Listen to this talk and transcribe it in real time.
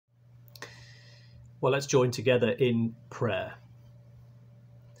Well, let's join together in prayer.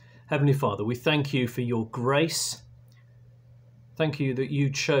 Heavenly Father, we thank you for your grace. Thank you that you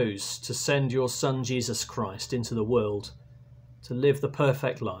chose to send your Son Jesus Christ into the world to live the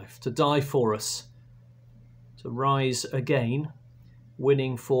perfect life, to die for us, to rise again,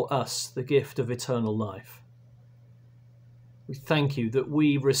 winning for us the gift of eternal life. We thank you that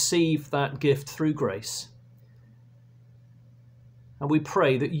we receive that gift through grace. And we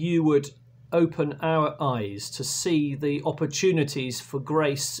pray that you would open our eyes to see the opportunities for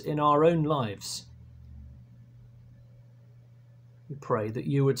grace in our own lives. We pray that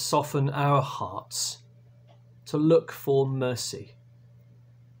you would soften our hearts to look for mercy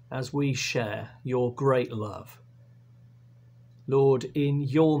as we share your great love. Lord, in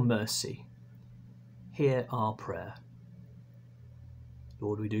your mercy, hear our prayer.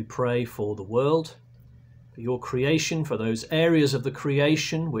 Lord, we do pray for the world, for your creation, for those areas of the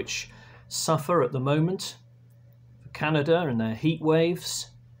creation which suffer at the moment, for Canada and their heat waves,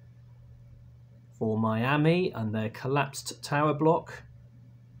 for Miami and their collapsed tower block,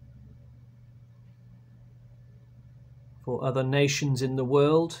 for other nations in the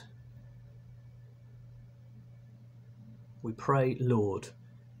world. We pray, Lord,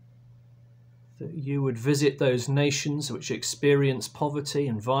 that you would visit those nations which experience poverty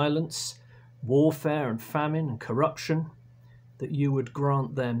and violence, warfare and famine and corruption, that you would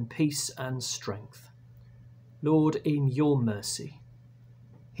grant them peace and strength. Lord, in your mercy,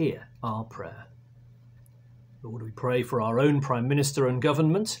 hear our prayer. Lord, we pray for our own Prime Minister and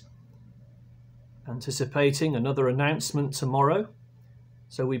government, anticipating another announcement tomorrow.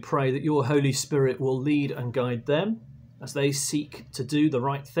 So we pray that your Holy Spirit will lead and guide them as they seek to do the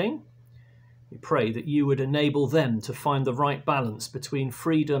right thing. We pray that you would enable them to find the right balance between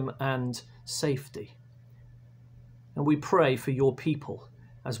freedom and safety. And we pray for your people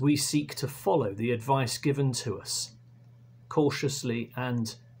as we seek to follow the advice given to us, cautiously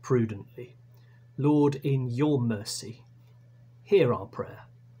and prudently. Lord, in your mercy, hear our prayer.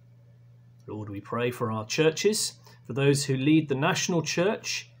 Lord, we pray for our churches, for those who lead the national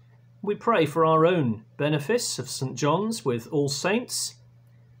church. We pray for our own benefice of St. John's with All Saints,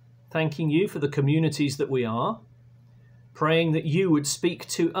 thanking you for the communities that we are, praying that you would speak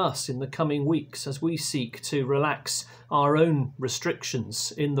to us in the coming weeks as we seek to relax our own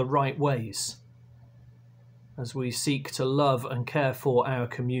restrictions in the right ways, as we seek to love and care for our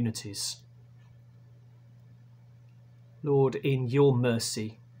communities. Lord, in your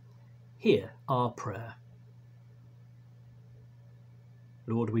mercy, hear our prayer.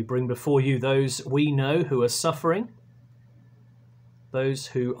 Lord, we bring before you those we know who are suffering, those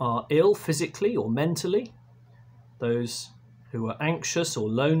who are ill physically or mentally, those who are anxious or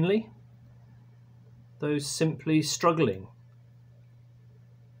lonely, those simply struggling.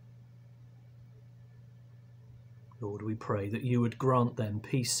 Lord, we pray that you would grant them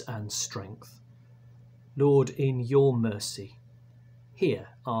peace and strength. Lord, in your mercy, hear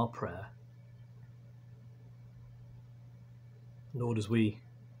our prayer. Lord, as we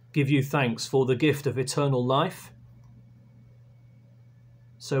give you thanks for the gift of eternal life,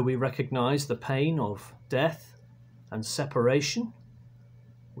 so we recognise the pain of death and separation.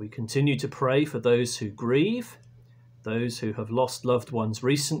 We continue to pray for those who grieve, those who have lost loved ones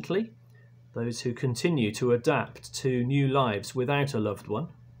recently, those who continue to adapt to new lives without a loved one.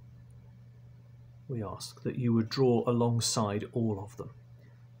 We ask that you would draw alongside all of them.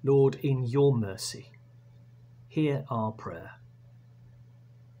 Lord, in your mercy, hear our prayer.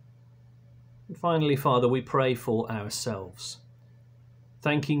 And finally, Father, we pray for ourselves,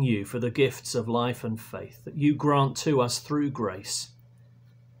 thanking you for the gifts of life and faith that you grant to us through grace,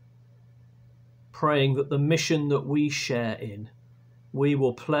 praying that the mission that we share in, we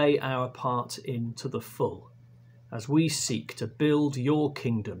will play our part in to the full as we seek to build your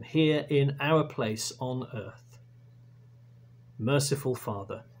kingdom here in our place on earth. Merciful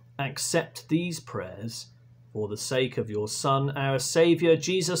Father, accept these prayers for the sake of your Son, our Saviour,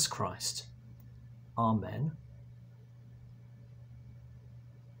 Jesus Christ. Amen.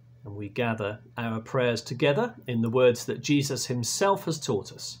 And we gather our prayers together in the words that Jesus himself has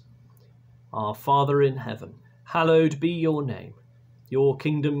taught us. Our Father in heaven, hallowed be your name. Your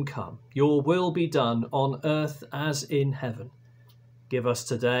kingdom come, your will be done on earth as in heaven. Give us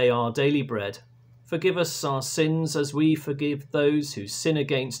today our daily bread. Forgive us our sins as we forgive those who sin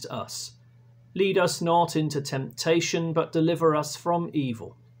against us. Lead us not into temptation, but deliver us from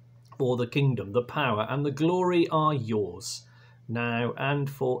evil. For the kingdom, the power, and the glory are yours, now and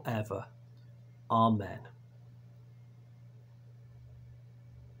forever. Amen.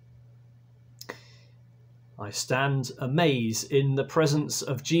 I stand amazed in the presence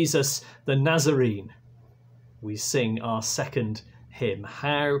of Jesus the Nazarene. We sing our second hymn.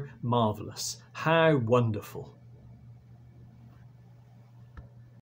 How marvellous, how wonderful.